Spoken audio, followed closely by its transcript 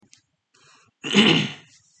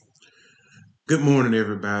Good morning,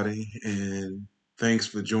 everybody, and thanks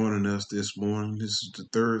for joining us this morning. This is the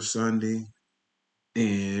third Sunday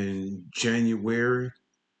in January,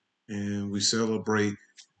 and we celebrate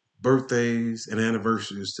birthdays and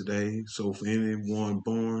anniversaries today. So, for anyone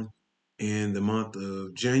born in the month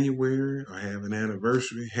of January or have an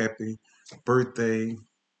anniversary, happy birthday,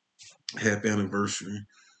 happy anniversary.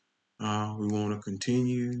 We want to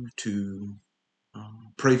continue to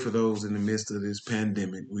pray for those in the midst of this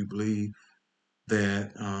pandemic. We believe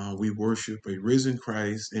that we worship a risen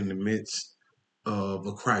Christ in the midst of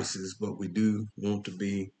a crisis, but we do want to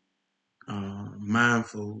be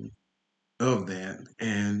mindful of that.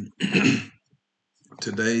 And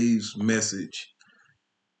today's message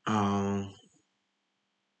um,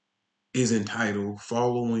 is entitled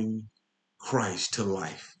Following Christ to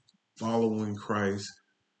Life. Following Christ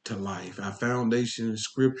to Life. Our foundation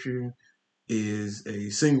scripture is a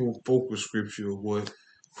single focal scripture of what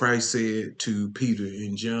Christ said to Peter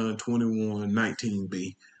in John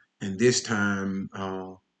 21:19b. And this time,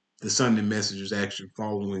 the Sunday message is actually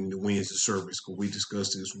following the Wednesday service because we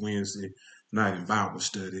discussed this Wednesday night in Bible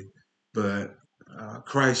study. But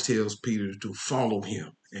Christ tells Peter to follow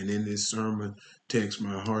him. And in this sermon text,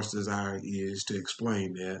 my heart's desire is to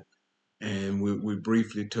explain that. And we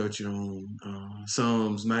briefly touch on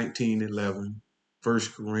Psalms 19:11, 1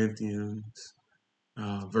 Corinthians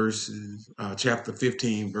chapter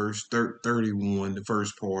 15, verse 31, the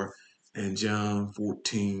first part, and John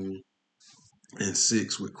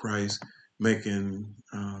 14:6, with Christ making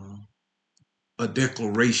a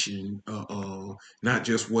declaration of not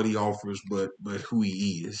just what he offers, but who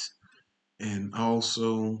he is. And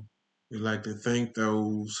also, we'd like to thank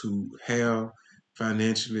those who have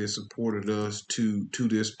financially supported us to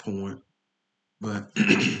this point, but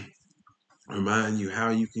remind you how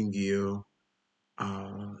you can give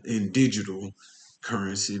in digital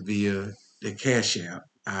currency via the Cash App.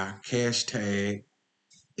 Our cash tag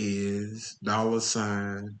is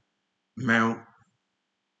 $Mount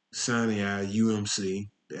Sinai UMC.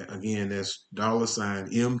 Again, that's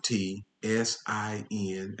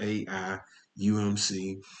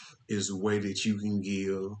 $MtSinaiUMC is the way that you can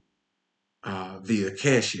give via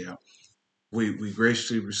Cash App. We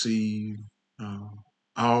graciously receive uh,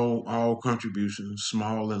 all contributions,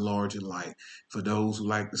 small and large alike. For those who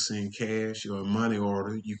like to send cash or a money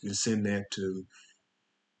order, you can send that to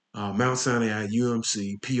Mount Sinai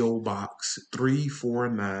UMC, P.O. Box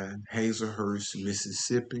 349, Hazlehurst,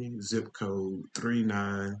 Mississippi, zip code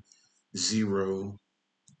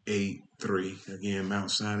 39083. Again,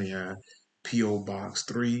 Mount Sinai, P.O. Box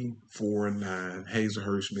 349,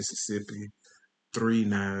 Hazlehurst, Mississippi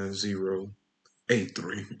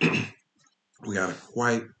 39083. We got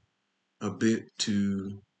quite a bit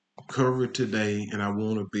to cover today, and I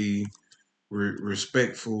want to be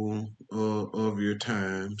respectful of your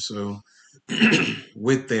time. So,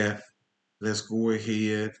 with that, let's go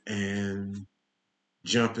ahead and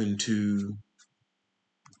jump into.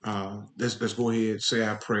 Let's go ahead and say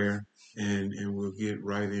our prayer, and we'll get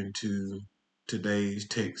right into today's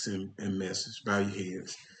text and message. Bow your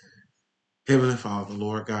heads. Heavenly Father,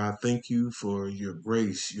 Lord God, thank you for your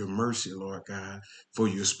grace, your mercy, Lord God, for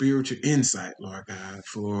your spiritual insight, Lord God,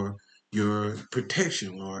 for your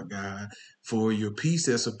protection, Lord God, for your peace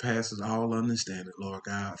that surpasses all understanding, Lord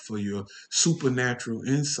God, for your supernatural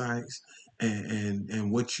insights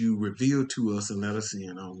and what you reveal to us and let us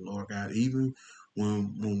in on, Lord God, even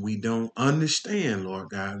when we don't understand, Lord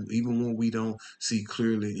God, even when we don't see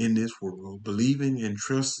clearly in this world, believing and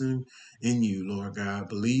trusting in you, Lord God,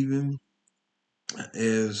 believing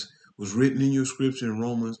as was written in your scripture in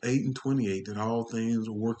Romans 8:28, that all things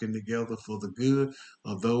are working together for the good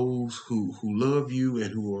of those who love you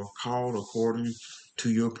and who are called according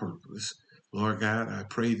to your purpose. Lord God, I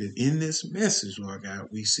pray that in this message, Lord God,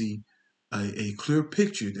 we see a clear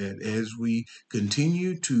picture that as we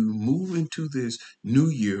continue to move into this new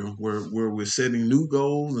year where we're setting new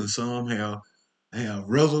goals and some have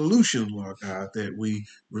resolutions, Lord God, that we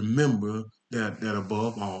remember that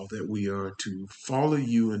above all, that we are to follow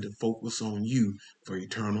you and to focus on you for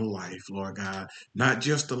eternal life, Lord God. Not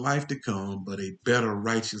just the life to come, but a better,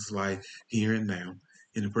 righteous life here and now.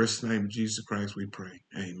 In the precious name of Jesus Christ, we pray.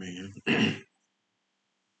 Amen.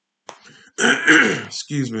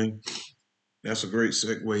 Excuse me. That's a great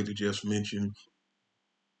segue to just mention.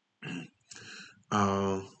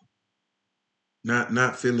 Uh,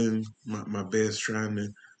 not feeling my best, trying to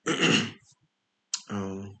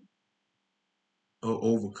um,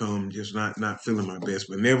 overcome just not feeling my best.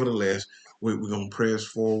 But nevertheless, we're gonna press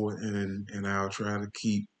forward, and I'll try to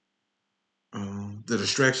keep the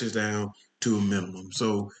distractions down. to a minimum.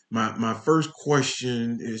 So my first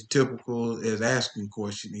question is typical as asking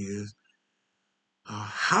question is,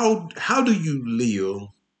 how do you live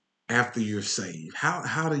after you're saved?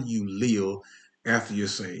 How do you live after you're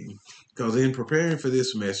saved? Because in preparing for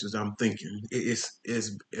this message, I'm thinking it's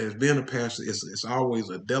as being a pastor, it's always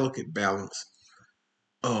a delicate balance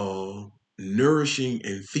of nourishing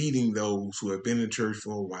and feeding those who have been in church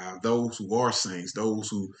for a while, those who are saints, those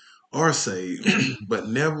who are saved, but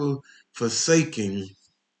never forsaking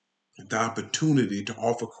the opportunity to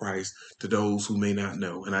offer Christ to those who may not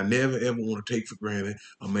know. And I never ever want to take for granted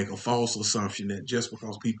or make a false assumption that just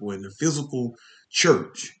because people are in the physical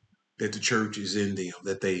church, that the church is in them,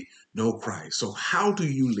 that they know Christ. So how do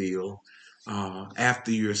you live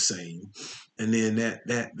after you're saved? And then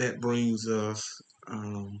that brings us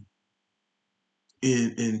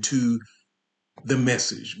into the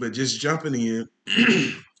message. But just jumping in,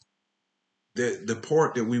 the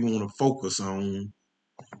part that we want to focus on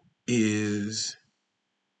is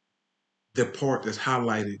the part that's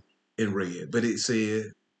highlighted in red. But it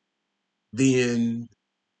said, then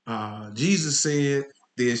Jesus said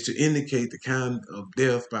this to indicate the kind of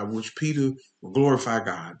death by which Peter will glorify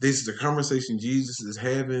God. This is the conversation Jesus is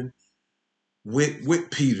having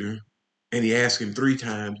with Peter, and he asked him 3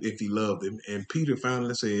 times if he loved him. And Peter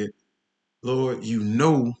finally said, Lord, you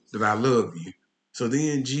know that I love you. So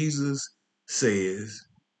then Jesus says,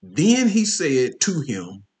 then he said to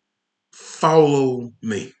him, follow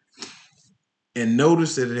me. And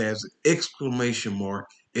notice that it has an exclamation mark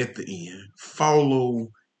at the end. Follow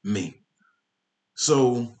me.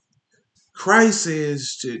 So Christ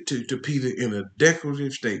says to Peter in a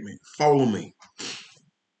declarative statement, follow me.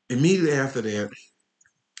 Immediately after that,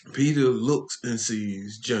 Peter looks and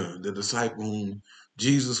sees John, the disciple whom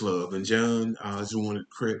Jesus loved. And John is the one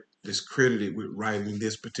that's credited with writing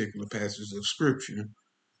this particular passage of scripture.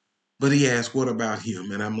 But he asked, what about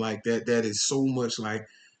him? And I'm like, that is so much like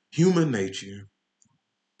human nature,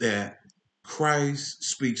 that Christ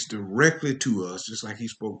speaks directly to us, just like he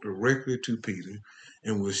spoke directly to Peter,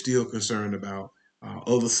 and we're still concerned about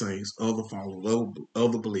other saints, other followers,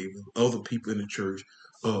 other believers, other people in the church,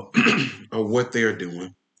 or what they're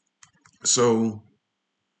doing. So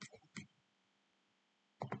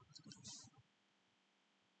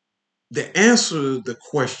the answer to the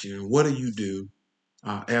question, what do you do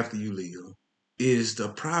after you leave, is the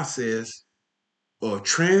process of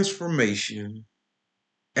transformation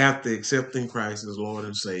after accepting Christ as Lord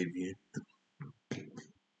and Savior.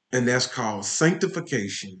 And that's called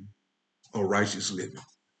sanctification or righteous living.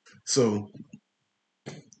 So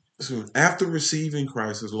after receiving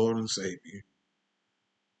Christ as Lord and Savior,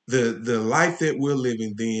 the life that we're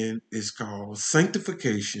living then is called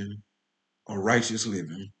sanctification or righteous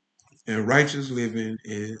living. And righteous living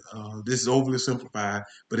is, this is overly simplified,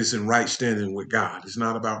 but it's in right standing with God. It's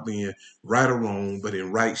not about being right or wrong, but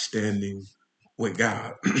in right standing with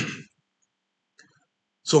God.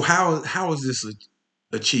 So how is this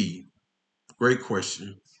achieved? Great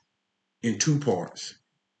question. In 2 parts.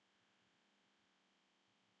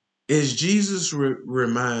 As Jesus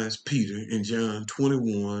reminds Peter in John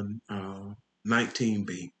 21,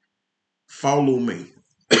 19b, follow me.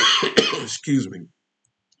 Excuse me.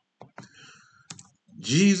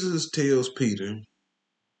 Jesus tells Peter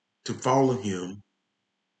to follow him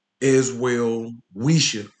as well. We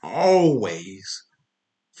should always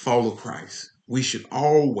follow Christ. We should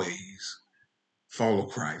always follow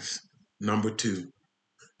Christ. Number 2,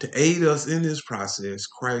 to aid us in this process,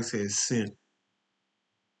 Christ has sent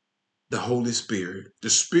the Holy Spirit, the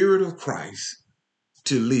Spirit of Christ,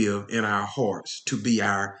 to live in our hearts, to be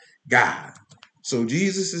our guide. So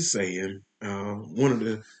Jesus is saying, one of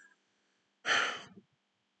the,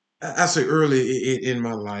 I say early in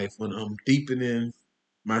my life, when I'm deepening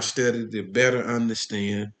my study to better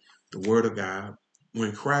understand the Word of God,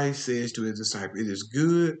 when Christ says to his disciples, it is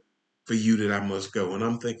good for you that I must go. And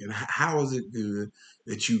I'm thinking, how is it good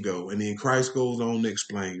that you go? And then Christ goes on to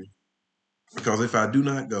explain, because if I do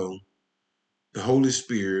not go, the Holy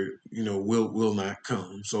Spirit, will not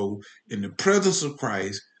come. So in the presence of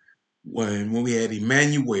Christ, when we had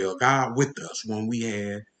Emmanuel, God with us, when we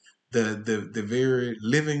had the very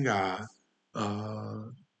living God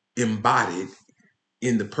embodied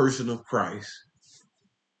in the person of Christ,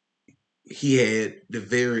 he had the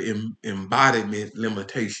very embodiment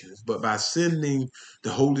limitations. But by sending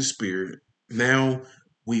the Holy Spirit, now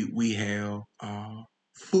we have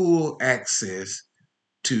full access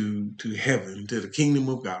to heaven, to the kingdom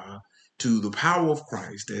of God, to the power of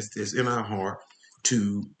Christ that's in our heart,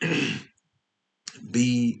 to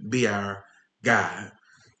be our guide.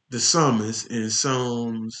 The psalmist in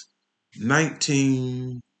Psalms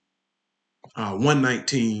 19,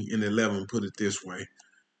 119 and 11 put it this way.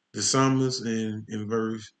 The psalmist in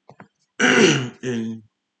verse in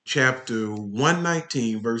chapter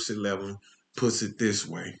 119 verse 11 puts it this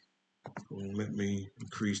way. Let me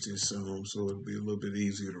increase this some so it'll be a little bit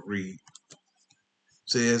easier to read. It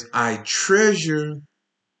says, I treasure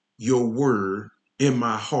your word in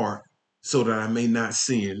my heart so that I may not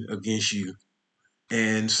sin against you.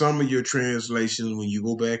 And some of your translations, when you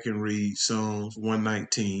go back and read Psalms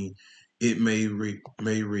 119, it may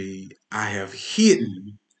read, I have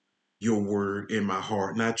hidden your word in my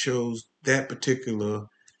heart. And I chose that particular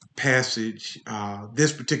passage,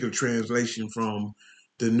 this particular translation from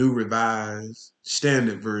the New Revised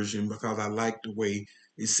Standard Version, because I like the way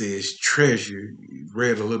it says treasure. It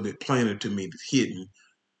read a little bit plainer to me, hidden.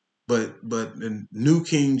 But the New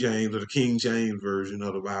King James or the King James Version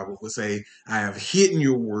of the Bible would say, I have hidden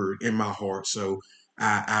your word in my heart so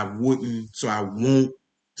I won't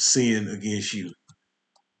sin against you.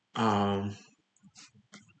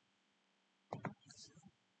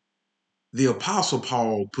 The Apostle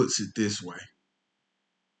Paul puts it this way.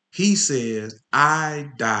 He says,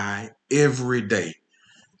 I die every day.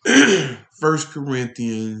 1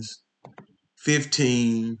 Corinthians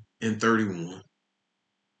 15 and 31.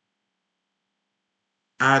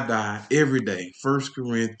 I die every day. 1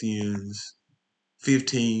 Corinthians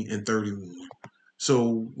 15 and 31.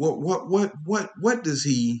 So what does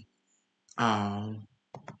he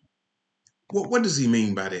what does he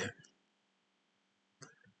mean by that?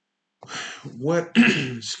 What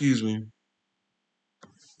excuse me.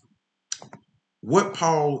 What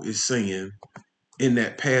Paul is saying in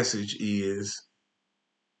that passage is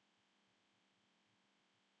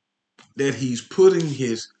that he's putting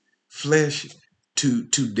his flesh to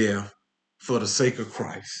death for the sake of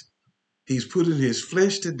Christ. He's putting his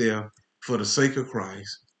flesh to death for the sake of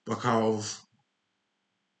Christ because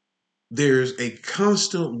there's a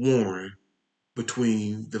constant warring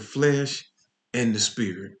between the flesh and the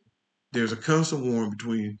spirit. There's a constant warring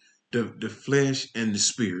between the flesh and the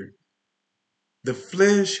spirit. The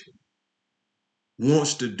flesh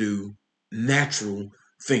wants to do natural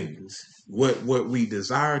things, what we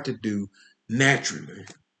desire to do naturally,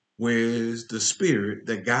 whereas the spirit,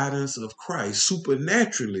 the guidance of Christ,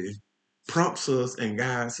 supernaturally prompts us and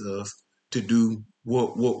guides us to do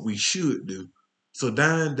what we should do. So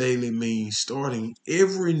dying daily means starting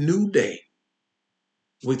every new day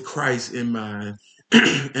with Christ in mind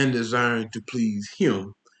and desiring to please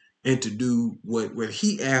him and to do what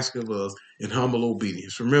he asks of us in humble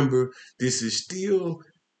obedience. Remember, this is still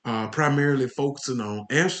primarily focusing on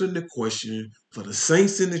answering the question for the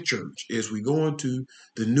saints in the church as we go into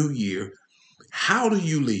the new year. How do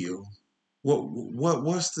you live?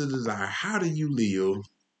 What's the desire? How do you live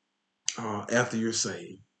after you're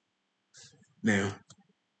saved? Now,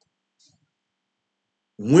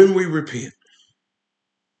 when we repent,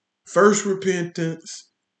 first repentance,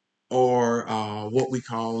 or what we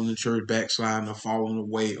call in the church backsliding or falling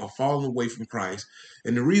away from Christ.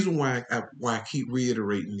 And the reason why I keep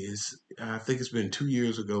reiterating this, I think it's been 2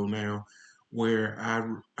 years ago now, where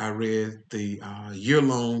I read the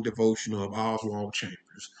year-long devotional of Oswald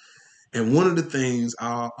Chambers. And one of the things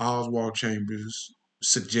Oswald Chambers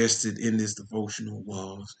suggested in this devotional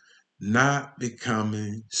was not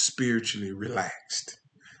becoming spiritually relaxed.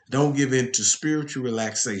 Don't give in to spiritual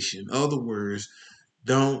relaxation. In other words,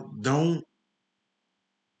 don't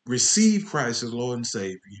receive Christ as Lord and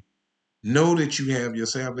Savior. Know that you have your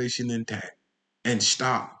salvation intact and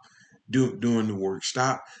stop doing the work.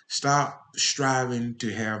 Stop striving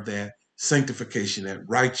to have that sanctification, that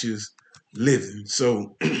righteous living.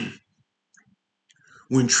 So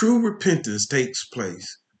when true repentance takes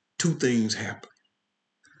place, two things happen.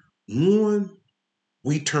 One,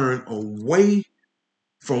 we turn away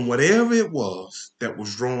from whatever it was that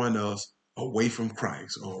was drawing us away from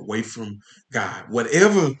Christ or away from God,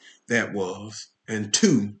 whatever that was. And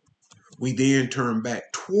two, we then turn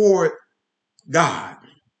back toward God.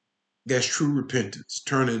 That's true repentance,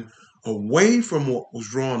 turning away from what was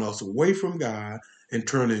drawing us away from God and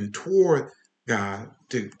turning toward God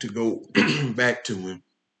to go back to him.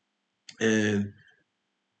 And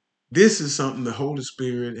this is something the Holy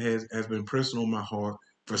Spirit has been pressing on my heart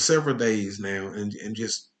for several days now and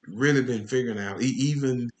just really been figuring out,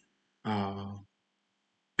 even uh,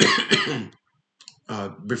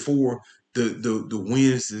 before the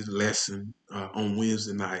Wednesday lesson on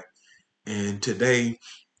Wednesday night. And today,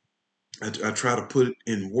 I try to put it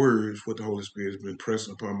in words what the Holy Spirit has been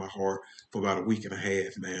pressing upon my heart for about a week and a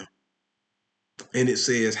half now. And it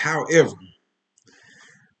says, however,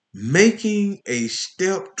 making a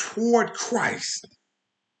step toward Christ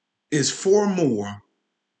is far more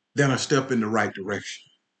then a step in the right direction.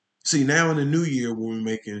 See, now in the new year, when we're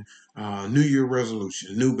making New Year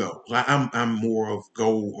resolutions, new goals, I'm more of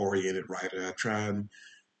goal oriented writer. I try and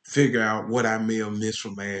figure out what I may have missed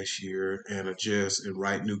from last year and adjust and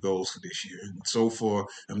write new goals for this year. And so far,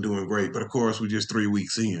 I'm doing great. But of course, we're just 3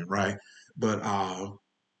 weeks in, right? But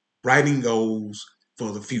writing goals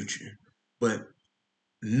for the future. But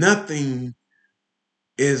nothing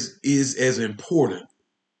is as important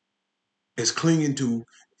as clinging to,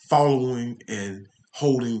 following, and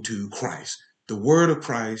holding to Christ, the Word of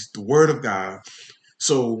Christ, the Word of God.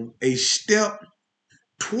 So a step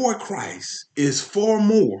toward Christ is far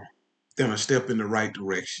more than a step in the right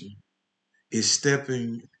direction. It's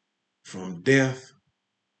stepping from death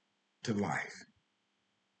to life.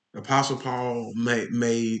 Apostle Paul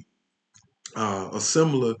made a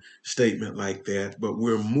similar statement like that, but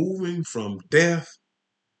we're moving from death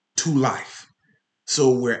to life.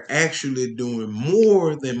 So we're actually doing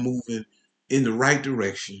more than moving in the right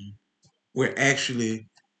direction. We're actually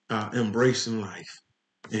embracing life.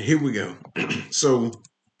 And here we go. So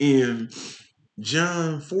in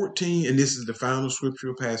John 14, and this is the final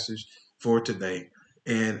scriptural passage for today.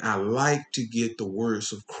 And I like to get the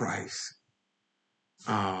words of Christ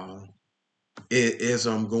uh, as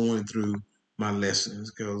I'm going through my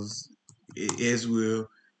lessons, because as we're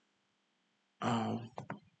uh,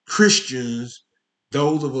 Christians,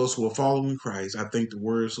 those of us who are following Christ, I think the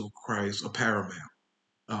words of Christ are paramount,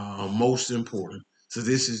 most important. So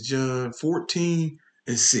this is John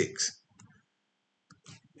 14:6.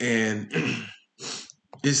 And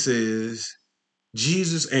it says,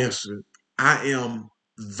 Jesus answered, I am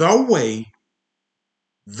the way,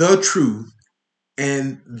 the truth,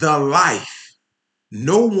 and the life.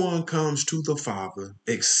 No one comes to the Father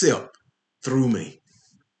except through me.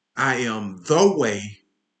 I am the way,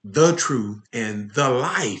 the truth, and the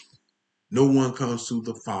life. No one comes to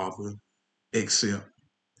the Father except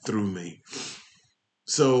through me.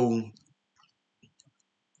 So,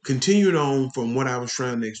 continuing on from what I was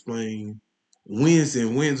trying to explain Wednesday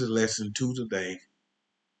lesson to today,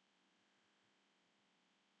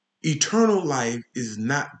 eternal life is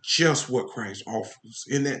not just what Christ offers.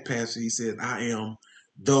 In that passage, he said, I am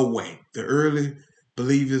the way. The early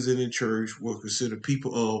believers in the church were considered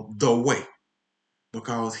people of the way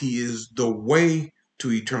because he is the way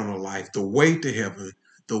to eternal life, the way to heaven,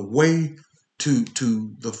 the way to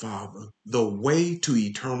the Father, the way to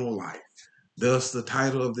eternal life. Thus, the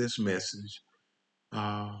title of this message,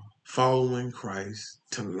 Following Christ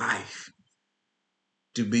to Life.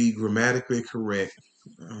 To be grammatically correct,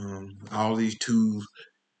 all these tools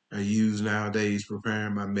are used nowadays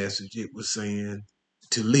preparing my message. It was saying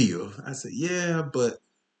to live. I said, yeah, but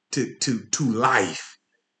to life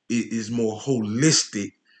is more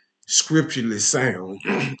holistic, scripturally sound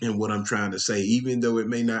in what I'm trying to say, even though it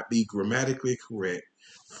may not be grammatically correct.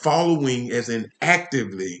 Following, as in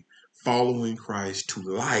actively following Christ to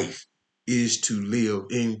life, is to live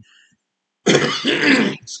in,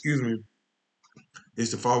 excuse me, is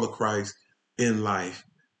to follow Christ in life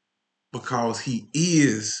because he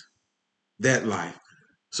is that life.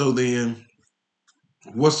 So then,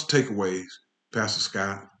 what's the takeaways, Pastor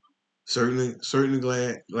Scott? Certainly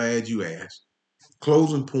glad you asked.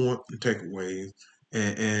 Closing point and takeaways,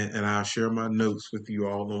 and I'll share my notes with you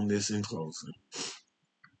all on this in closing.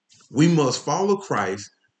 We must follow Christ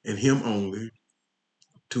and him only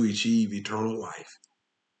to achieve eternal life.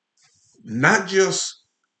 Not just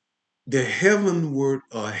the heavenward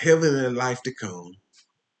or heavenly life to come,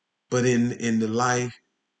 but in the life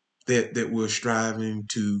that we're striving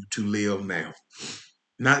to live now.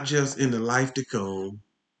 Not just in the life to come,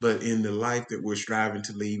 but in the life that we're striving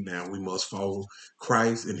to live now. We must follow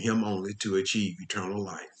Christ and him only to achieve eternal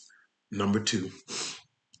life. Number 2,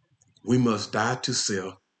 we must die to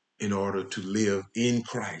self in order to live in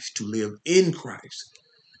Christ, to live in Christ.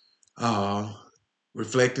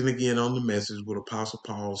 Reflecting again on the message with Apostle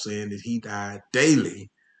Paul saying that he died daily.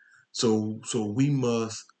 So we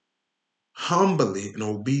must humbly and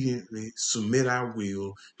obediently submit our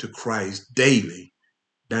will to Christ daily,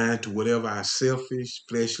 dying to whatever our selfish,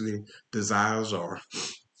 fleshly desires are.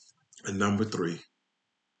 And number 3,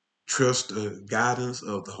 trust the guidance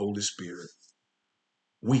of the Holy Spirit.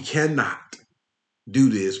 We cannot do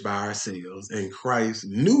this by ourselves, and Christ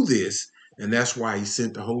knew this, and that's why he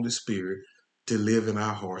sent the Holy Spirit to live in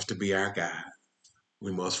our hearts, to be our guide.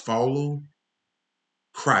 We must follow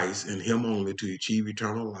Christ and him only to achieve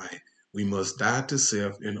eternal life. We must die to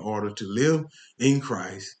self in order to live in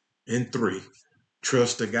Christ. And 3,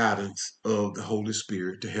 trust the guidance of the Holy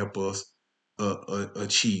Spirit to help us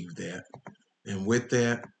achieve that. And with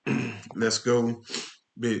that, let's go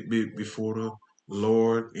before the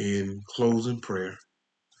Lord, in closing prayer,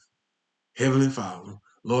 Heavenly Father,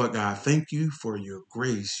 Lord God, thank you for your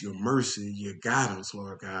grace, your mercy, your guidance,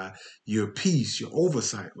 Lord God, your peace, your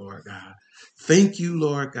oversight, Lord God. Thank you,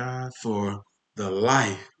 Lord God, for the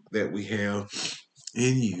life that we have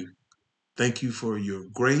in you. Thank you for your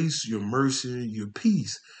grace, your mercy, your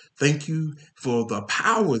peace. Thank you for the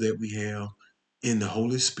power that we have in the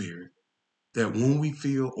Holy Spirit. That when we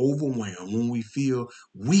feel overwhelmed, when we feel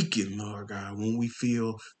weakened, Lord God, when we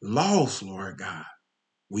feel lost, Lord God,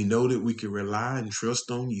 we know that we can rely and trust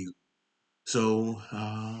on you. So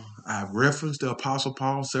I've referenced the Apostle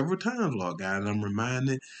Paul several times, Lord God, and I'm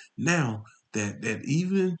reminded now that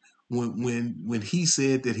even when he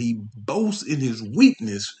said that he boasts in his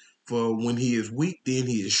weakness, for when he is weak, then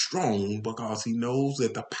he is strong, because he knows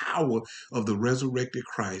that the power of the resurrected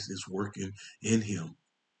Christ is working in him.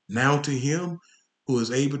 Now to him who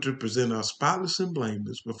is able to present us spotless and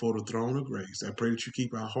blameless before the throne of grace, I pray that you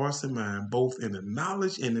keep our hearts and minds both in the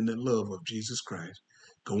knowledge and in the love of Jesus Christ.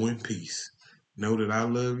 Go in peace. Know that I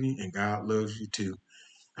love you and God loves you too.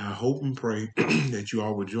 I hope and pray that you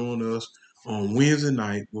all will join us on Wednesday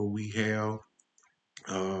night, where we have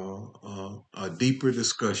a deeper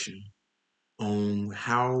discussion on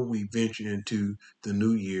how we venture into the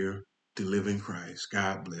new year to live in Christ.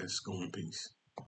 God bless. Go in peace.